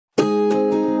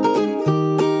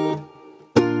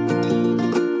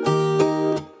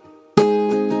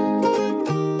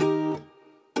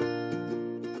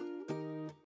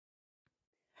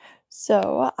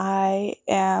So I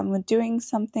am doing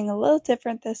something a little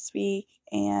different this week,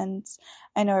 and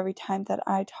I know every time that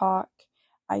I talk,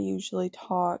 I usually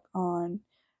talk on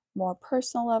more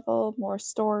personal level, more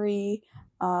story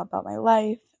about my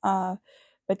life.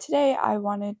 But today I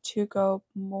wanted to go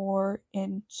more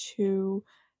into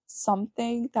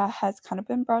something that has kind of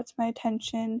been brought to my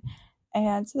attention,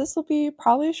 and so this will be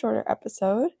probably a shorter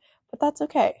episode, but that's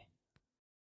okay.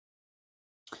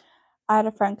 I had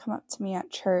a friend come up to me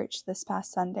at church this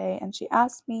past Sunday and she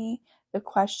asked me the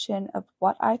question of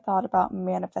what I thought about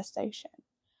manifestation.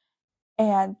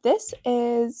 And it's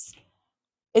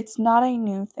not a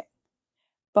new thing,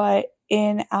 but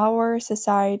in our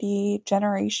society,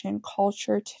 generation,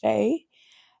 culture today,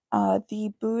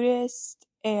 the Buddhist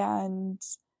and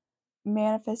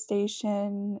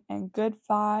manifestation and good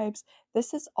vibes,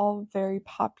 this is all very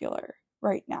popular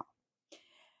right now.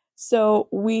 So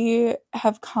we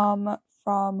have come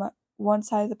from one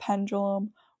side of the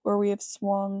pendulum where we have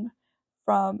swung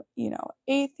from,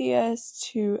 atheist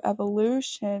to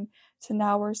evolution to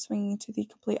now we're swinging to the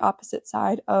complete opposite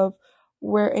side of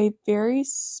we're a very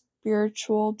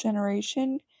spiritual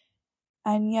generation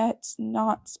and yet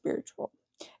not spiritual.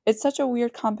 It's such a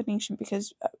weird combination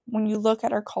because when you look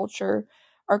at our culture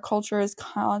is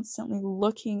constantly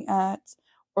looking at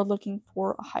or looking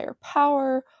for a higher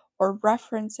power or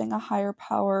referencing a higher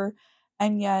power,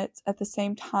 and yet at the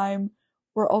same time,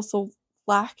 we're also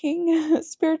lacking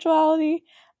spirituality.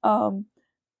 So,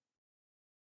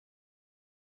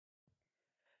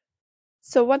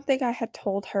 one thing I had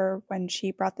told her when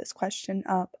she brought this question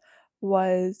up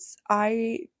was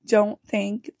I don't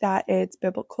think that it's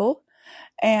biblical.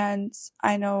 And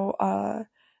I know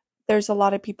there's a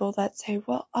lot of people that say,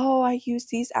 well, oh, I use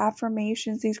these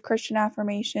affirmations, these Christian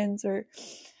affirmations or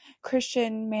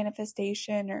Christian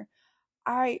manifestation, or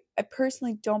I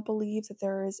personally don't believe that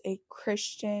there is a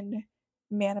Christian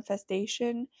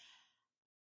manifestation.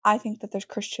 I think that there's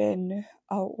Christian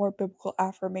or biblical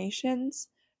affirmations.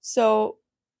 So,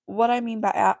 what I mean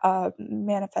by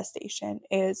manifestation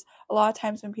is a lot of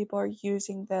times when people are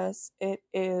using this, it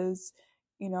is,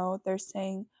 they're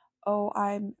saying, oh,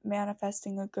 I'm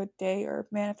manifesting a good day or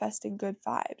manifesting good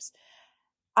vibes.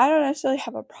 I don't necessarily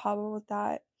have a problem with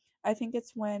that. I think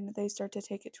it's when they start to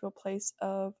take it to a place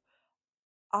of,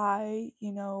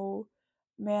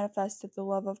 manifested the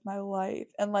love of my life.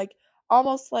 And like,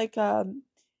 almost like,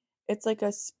 it's like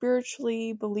a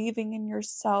spiritually believing in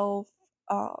yourself.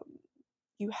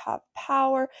 You have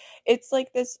power. It's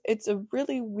like this, it's a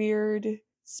really weird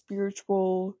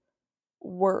spiritual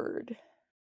word.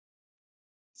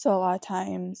 So a lot of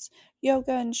times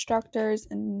yoga instructors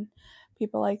and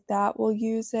people like that will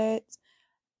use it.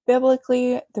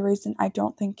 Biblically, the reason I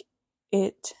don't think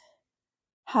it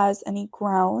has any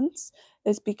grounds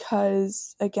is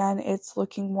because again it's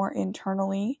looking more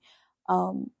internally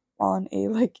on a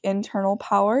like internal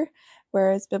power,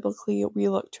 whereas biblically we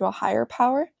look to a higher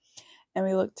power and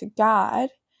we look to God.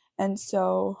 And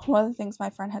so one of the things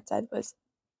my friend had said was,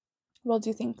 well,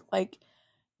 do you think like,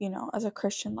 as a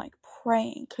Christian, like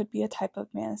praying could be a type of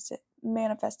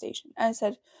manifestation? And I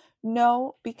said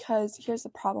no, because here's the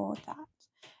problem with that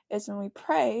is when we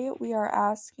pray we are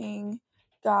asking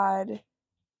God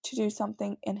to do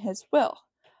something in his will.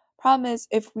 Problem is,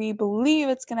 if we believe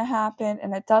it's going to happen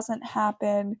and it doesn't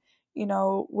happen,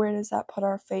 where does that put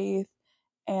our faith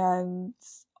and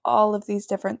all of these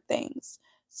different things?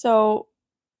 So,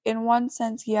 in one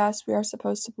sense, yes, we are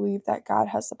supposed to believe that God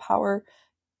has the power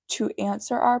to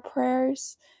answer our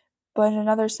prayers, but in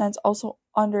another sense, also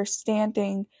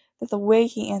understanding that the way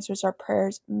he answers our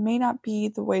prayers may not be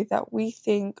the way that we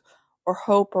think or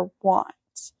hope or want.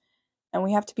 And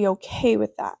we have to be okay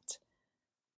with that.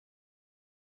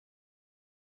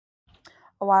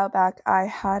 A while back, I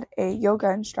had a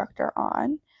yoga instructor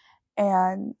on,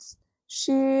 and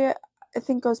she, I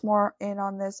think, goes more in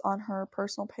on this on her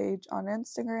personal page on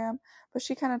Instagram, but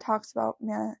she kind of talks about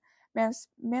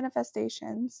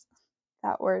manifestations.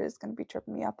 That word is going to be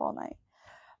tripping me up all night.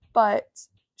 But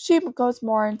she goes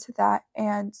more into that,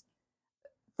 and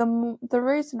the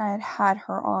reason I had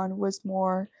her on was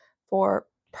more for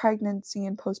pregnancy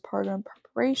and postpartum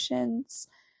preparations.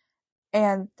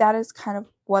 And that is kind of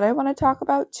what I want to talk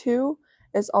about too,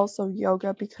 is also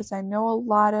yoga, because I know a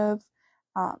lot of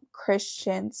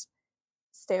Christians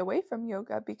stay away from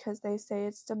yoga because they say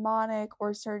it's demonic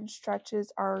or certain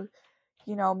stretches are,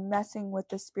 messing with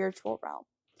the spiritual realm.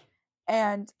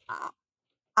 And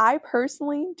I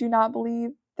personally do not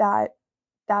believe that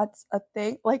that's a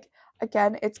thing. Like,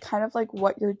 again, it's kind of like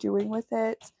what you're doing with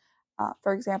it.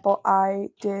 For example, I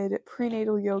did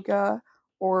prenatal yoga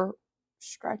or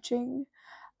stretching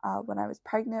when I was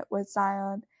pregnant with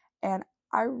Zion, And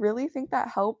I really think that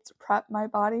helped prep my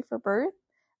body for birth.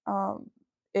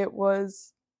 It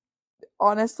was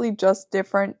honestly just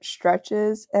different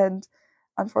stretches, and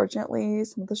unfortunately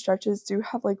some of the stretches do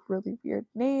have like really weird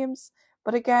names,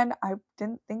 but again, I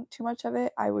didn't think too much of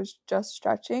it. I was just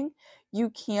stretching. You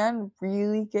can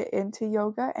really get into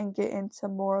yoga and get into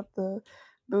more of the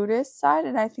Buddhist side,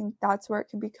 and I think that's where it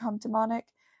can become demonic.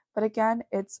 But again,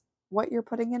 it's what you're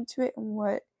putting into it and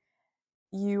what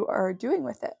you are doing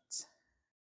with it.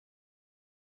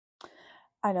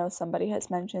 I know somebody has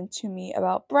mentioned to me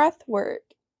about breath work.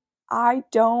 I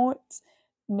don't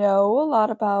know a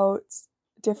lot about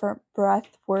different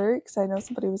breath works. I know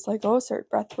somebody was like, oh, certain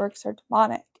breath works are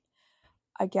demonic.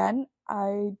 Again,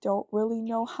 I don't really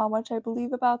know how much I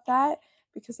believe about that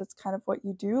because it's kind of what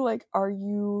you do. Like, are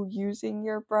you using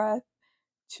your breath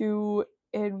to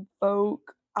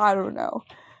invoke, I don't know,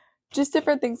 just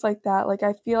different things like that. Like,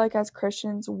 I feel like as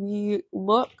Christians, we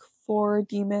look for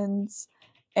demons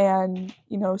and,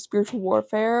 spiritual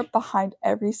warfare behind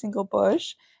every single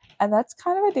bush. And that's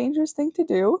kind of a dangerous thing to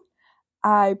do.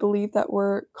 I believe that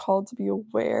we're called to be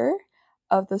aware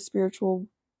of the spiritual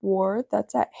war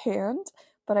that's at hand,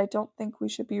 but I don't think we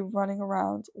should be running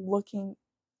around looking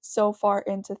so far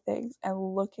into things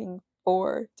and looking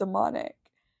for demonic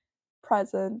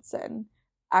presence and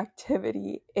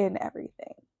activity in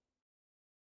everything.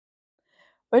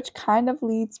 Which kind of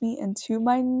leads me into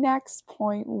my next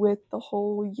point with the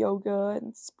whole yoga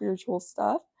and spiritual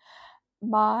stuff.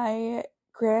 My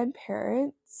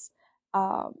grandparents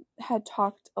had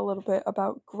talked a little bit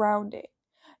about grounding.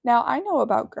 Now, I know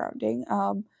about grounding.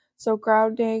 So,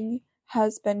 grounding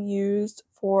has been used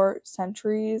for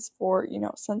centuries,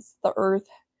 since the earth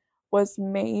was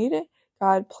made.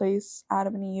 God placed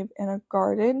Adam and Eve in a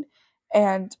garden,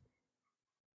 and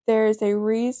there's a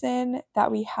reason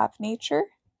that we have nature,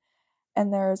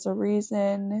 and there's a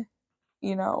reason,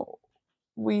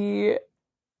 we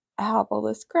have all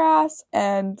this grass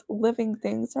and living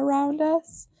things around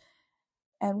us.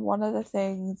 And one of the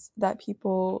things that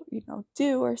people,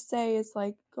 do or say is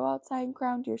like, go outside and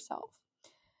ground yourself.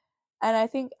 And I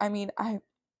think, I'm not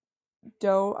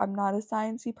a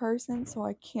sciencey person, so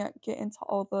I can't get into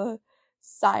all the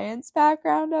science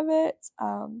background of it.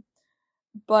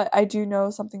 But I do know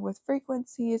something with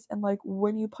frequencies, and like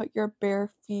when you put your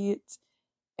bare feet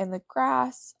in the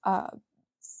grass,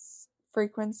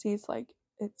 frequencies like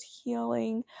it's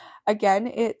healing. Again,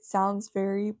 it sounds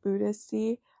very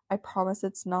Buddhisty. I promise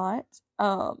it's not.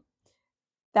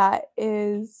 That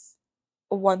is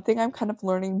one thing I'm kind of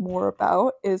learning more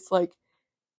about, is like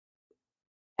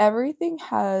everything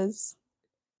has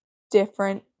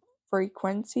different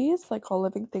frequencies. Like all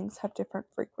living things have different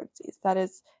frequencies. That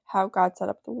is how God set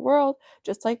up the world,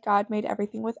 just like God made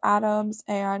everything with atoms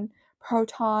and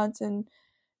protons and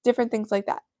different things like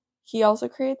that. He also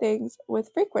created things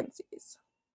with frequencies.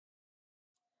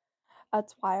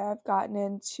 That's why I've gotten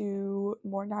into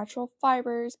more natural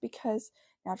fibers, because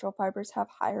natural fibers have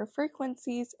higher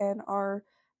frequencies and are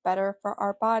better for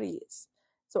our bodies.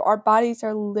 So our bodies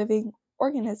are living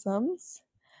organisms.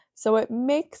 So it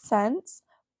makes sense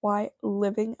why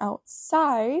living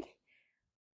outside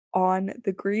on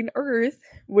the green earth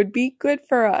would be good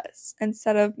for us,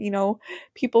 instead of,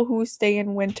 people who stay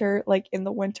in winter, like in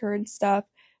the winter and stuff.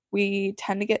 We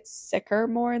tend to get sicker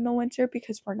more in the winter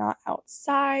because we're not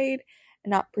outside and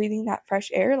not breathing that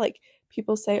fresh air. Like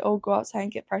people say, oh, go outside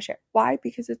and get fresh air. Why?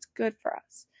 Because it's good for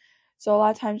us. So a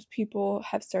lot of times people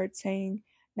have started saying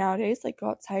nowadays, like, go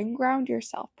outside and ground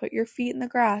yourself, put your feet in the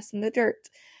grass and the dirt.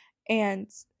 And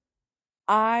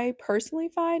I personally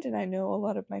find, and I know a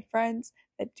lot of my friends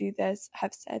that do this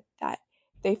have said that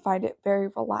they find it very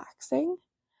relaxing.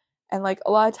 And like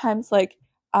a lot of times, like,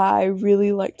 I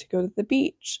really like to go to the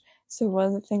beach. So one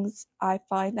of the things I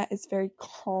find that is very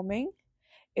calming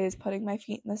is putting my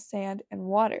feet in the sand and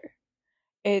water.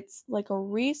 It's like a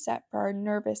reset for our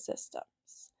nervous systems,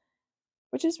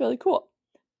 which is really cool.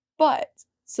 But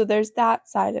so there's that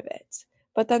side of it.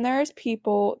 But then there's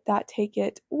people that take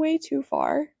it way too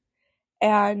far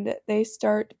and they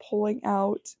start pulling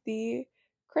out the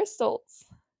crystals.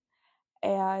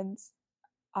 And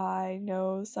I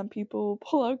know some people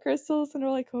pull out crystals and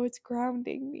are like, oh, it's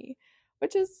grounding me,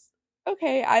 which is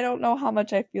okay. I don't know how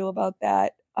much I feel about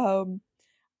that.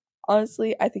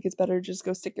 Honestly, I think it's better to just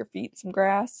go stick your feet in some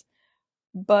grass.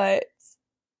 But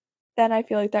then I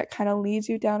feel like that kind of leads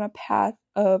you down a path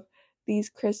of these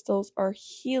crystals are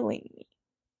healing me.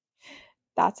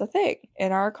 That's a thing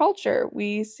in our culture.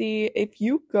 We see, if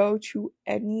you go to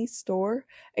any store,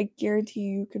 I guarantee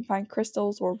you can find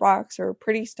crystals or rocks or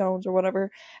pretty stones or whatever,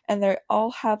 and they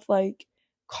all have like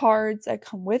cards that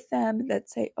come with them that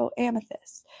say, oh,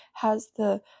 amethyst has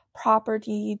the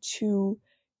property to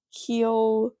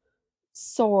heal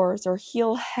sores or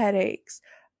heal headaches.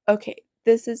 Okay,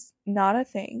 this is not a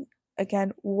thing.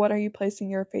 Again, what are you placing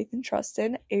your faith and trust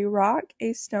in? A rock,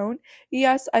 a stone?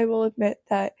 Yes, I will admit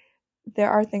that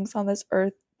there are things on this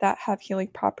earth that have healing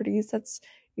properties. That's,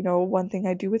 one thing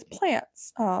I do with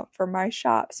plants. For my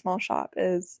shop, small shop,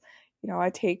 is, I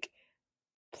take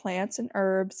plants and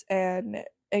herbs and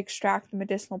extract the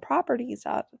medicinal properties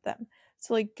out of them.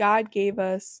 So, like, God gave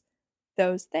us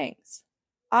those things.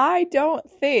 I don't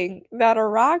think that a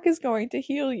rock is going to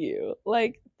heal you.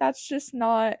 Like, that's just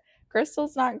not,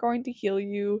 crystal's not going to heal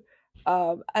you.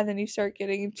 And then you start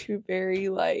getting into very,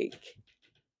 like,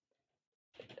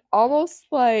 almost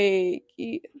like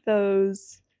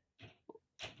those,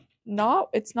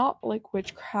 it's not like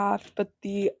witchcraft, but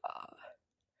the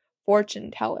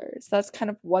fortune tellers. That's kind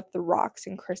of what the rocks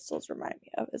and crystals remind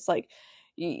me of. It's like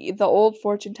the old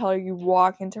fortune teller, you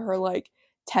walk into her like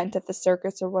tent at the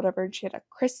circus or whatever, and she had a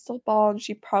crystal ball, and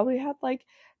she probably had like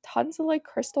tons of like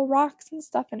crystal rocks and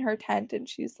stuff in her tent, and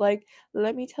she's like,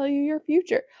 let me tell you your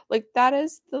future. Like, that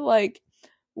is the like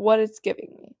what it's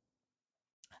giving me.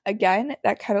 Again,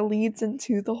 that kind of leads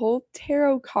into the whole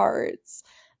tarot cards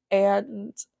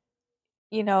and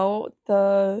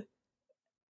the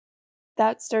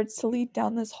that starts to lead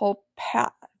down this whole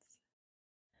path.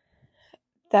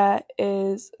 That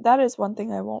is one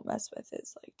thing I won't mess with,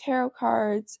 is like tarot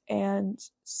cards and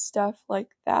stuff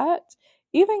like that.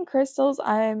 Even crystals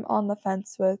I'm on the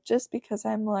fence with, just because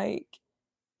I'm like,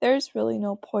 there's really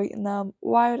no point in them.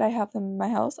 Why would I have them in my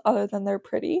house other than they're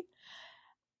pretty?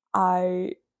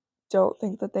 I don't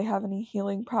think that they have any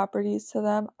healing properties to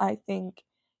them. I think,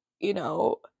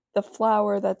 the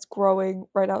flower that's growing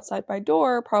right outside my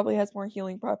door probably has more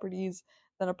healing properties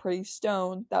than a pretty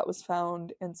stone that was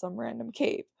found in some random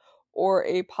cave, or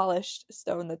a polished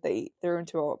stone that they threw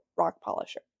into a rock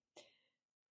polisher.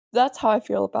 That's how I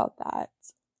feel about that.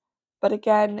 But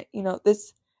again,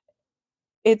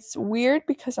 it's weird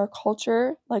because our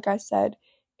culture, like I said,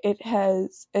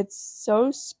 it's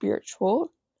so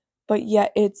spiritual, but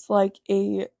yet it's like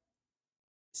a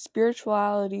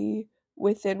spirituality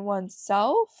within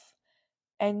oneself,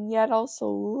 and yet also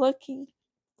looking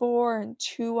for and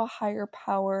to a higher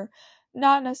power,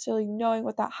 not necessarily knowing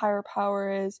what that higher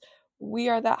power is. We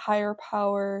are that higher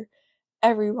power.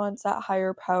 Everyone's that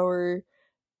higher power.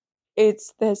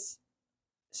 It's this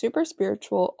super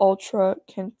spiritual, ultra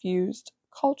confused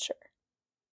culture,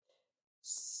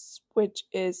 which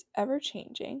is ever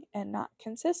changing and not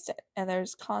consistent. And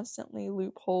there's constantly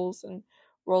loopholes and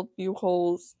worldview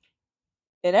holes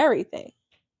in everything.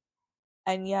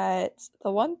 And yet,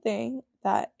 the one thing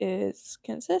that is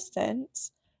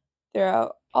consistent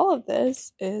throughout all of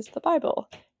this is the Bible.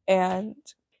 And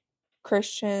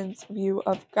Christians' view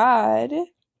of God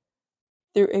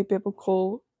through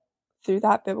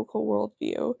that biblical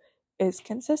worldview is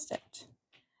consistent.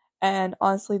 And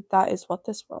honestly, that is what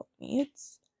this world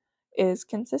needs, is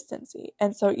consistency.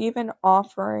 And so even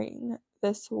offering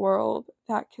this world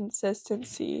that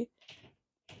consistency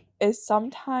is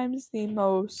sometimes the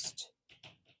most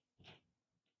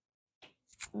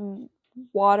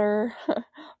water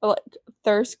like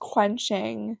thirst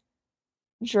quenching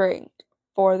drink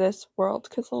for this world,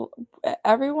 because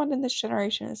everyone in this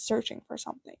generation is searching for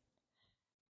something.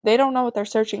 They don't know what they're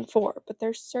searching for, but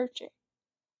they're searching.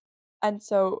 And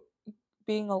so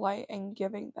being a light and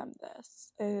giving them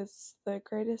this is the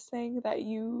greatest thing that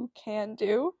you can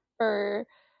do for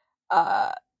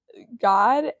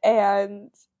God.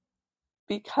 And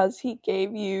because he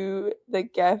gave you the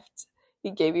gift,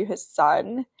 he gave you his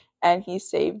son, and he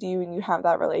saved you, and you have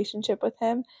that relationship with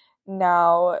him,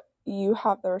 now you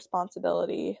have the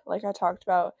responsibility, like I talked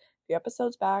about a few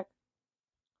episodes back,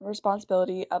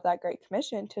 responsibility of that Great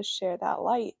Commission to share that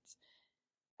light.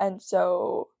 And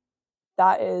so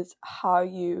that is how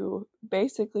you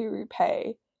basically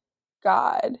repay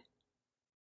God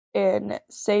in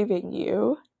saving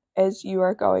you, as you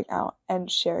are going out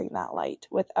and sharing that light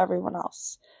with everyone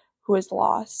else who is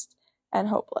lost and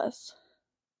hopeless.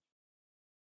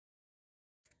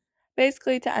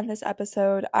 Basically, to end this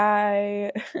episode,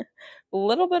 a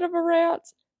little bit of a rant,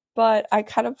 but I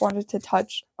kind of wanted to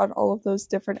touch on all of those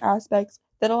different aspects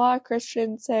that a lot of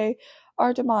Christians say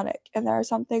are demonic. And there are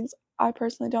some things I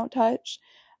personally don't touch,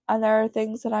 and there are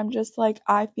things that I'm just like,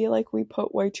 I feel like we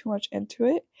put way too much into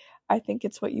it. I think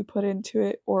it's what you put into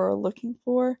it or are looking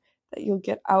for that you'll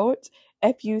get out.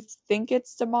 If you think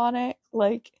it's demonic,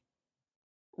 like,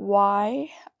 why?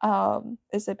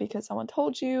 Is it because someone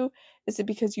told you? Is it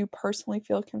because you personally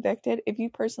feel convicted? If you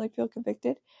personally feel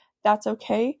convicted, that's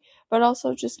okay. But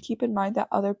also just keep in mind that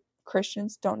other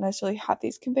Christians don't necessarily have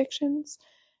these convictions,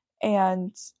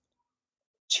 and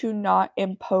to not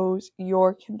impose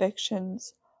your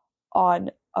convictions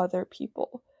on other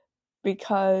people,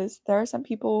 because there are some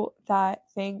people that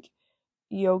think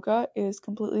yoga is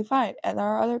completely fine, and there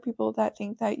are other people that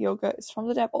think that yoga is from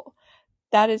the devil.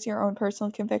 That is your own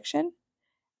personal conviction,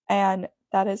 and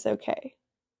that is okay.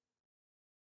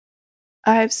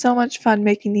 I have so much fun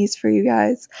making these for you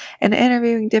guys and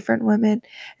interviewing different women.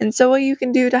 And so, what you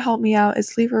can do to help me out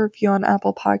is leave a review on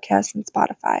Apple Podcasts and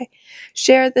Spotify.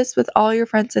 Share this with all your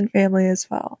friends and family as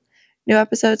well. New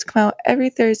episodes come out every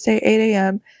Thursday, 8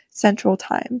 a.m. Central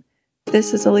Time.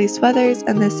 This is Elise Weathers,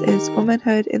 and this is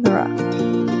Womanhood in the Rough.